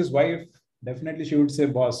you ask his wife, definitely she would say,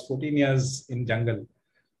 boss, 14 years in jungle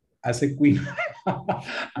as a queen,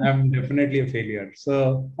 I'm definitely a failure.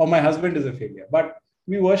 So, or my husband is a failure. But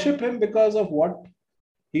we worship him because of what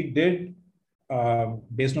he did,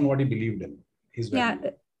 based on what he believed in, his Yeah.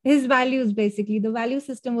 value. His values, basically. The value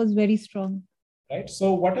system was very strong. Right.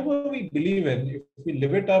 So whatever we believe in, if we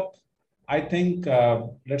live it up, I think,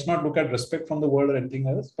 let's not look at respect from the world or anything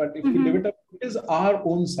else, but if we live Mm-hmm. it up, it is our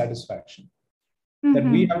own satisfaction that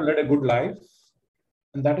we Mm-hmm. have led a good life.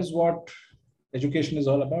 And that is what education is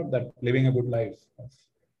all about, that living a good life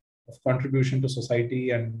of contribution to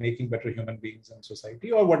society and making better human beings in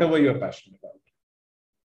society, or whatever you're passionate about.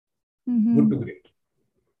 Good Mm-hmm. to great.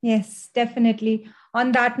 Yes, definitely.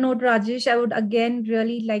 On that note, Rajesh, I would again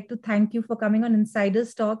really like to thank you for coming on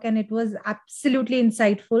Insiders Talk, and it was absolutely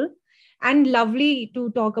insightful and lovely to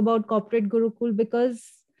talk about corporate Gurukul,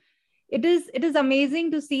 because it is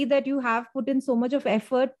amazing to see that you have put in so much of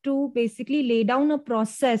effort to basically lay down a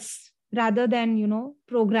process rather than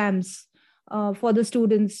programs for the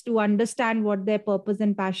students to understand what their purpose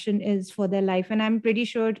and passion is for their life. And I'm pretty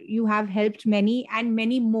sure you have helped many and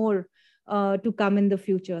many more to come in the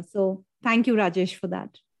future. So thank you, Rajesh, for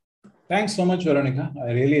that. Thanks so much, Veronica.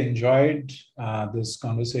 I really enjoyed this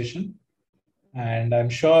conversation. And I'm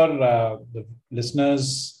sure the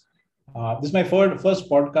listeners, this is my first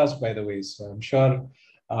podcast, by the way. So I'm sure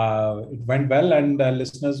it went well, and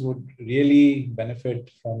listeners would really benefit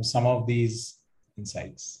from some of these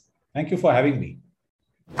insights. Thank you for having me.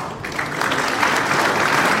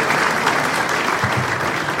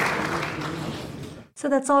 So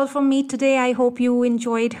that's all from me today. I hope you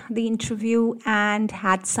enjoyed the interview and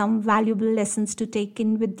had some valuable lessons to take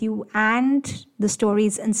in with you, and the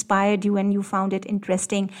stories inspired you and you found it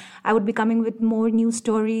interesting. I would be coming with more new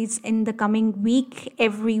stories in the coming week.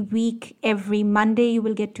 Every Monday, you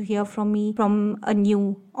will get to hear from me, from a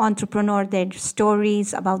new entrepreneur, their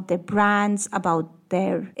stories about their brands, about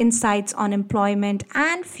their insights on employment,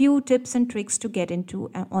 and few tips and tricks to get into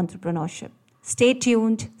entrepreneurship. Stay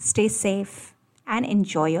tuned, stay safe, and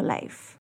enjoy your life.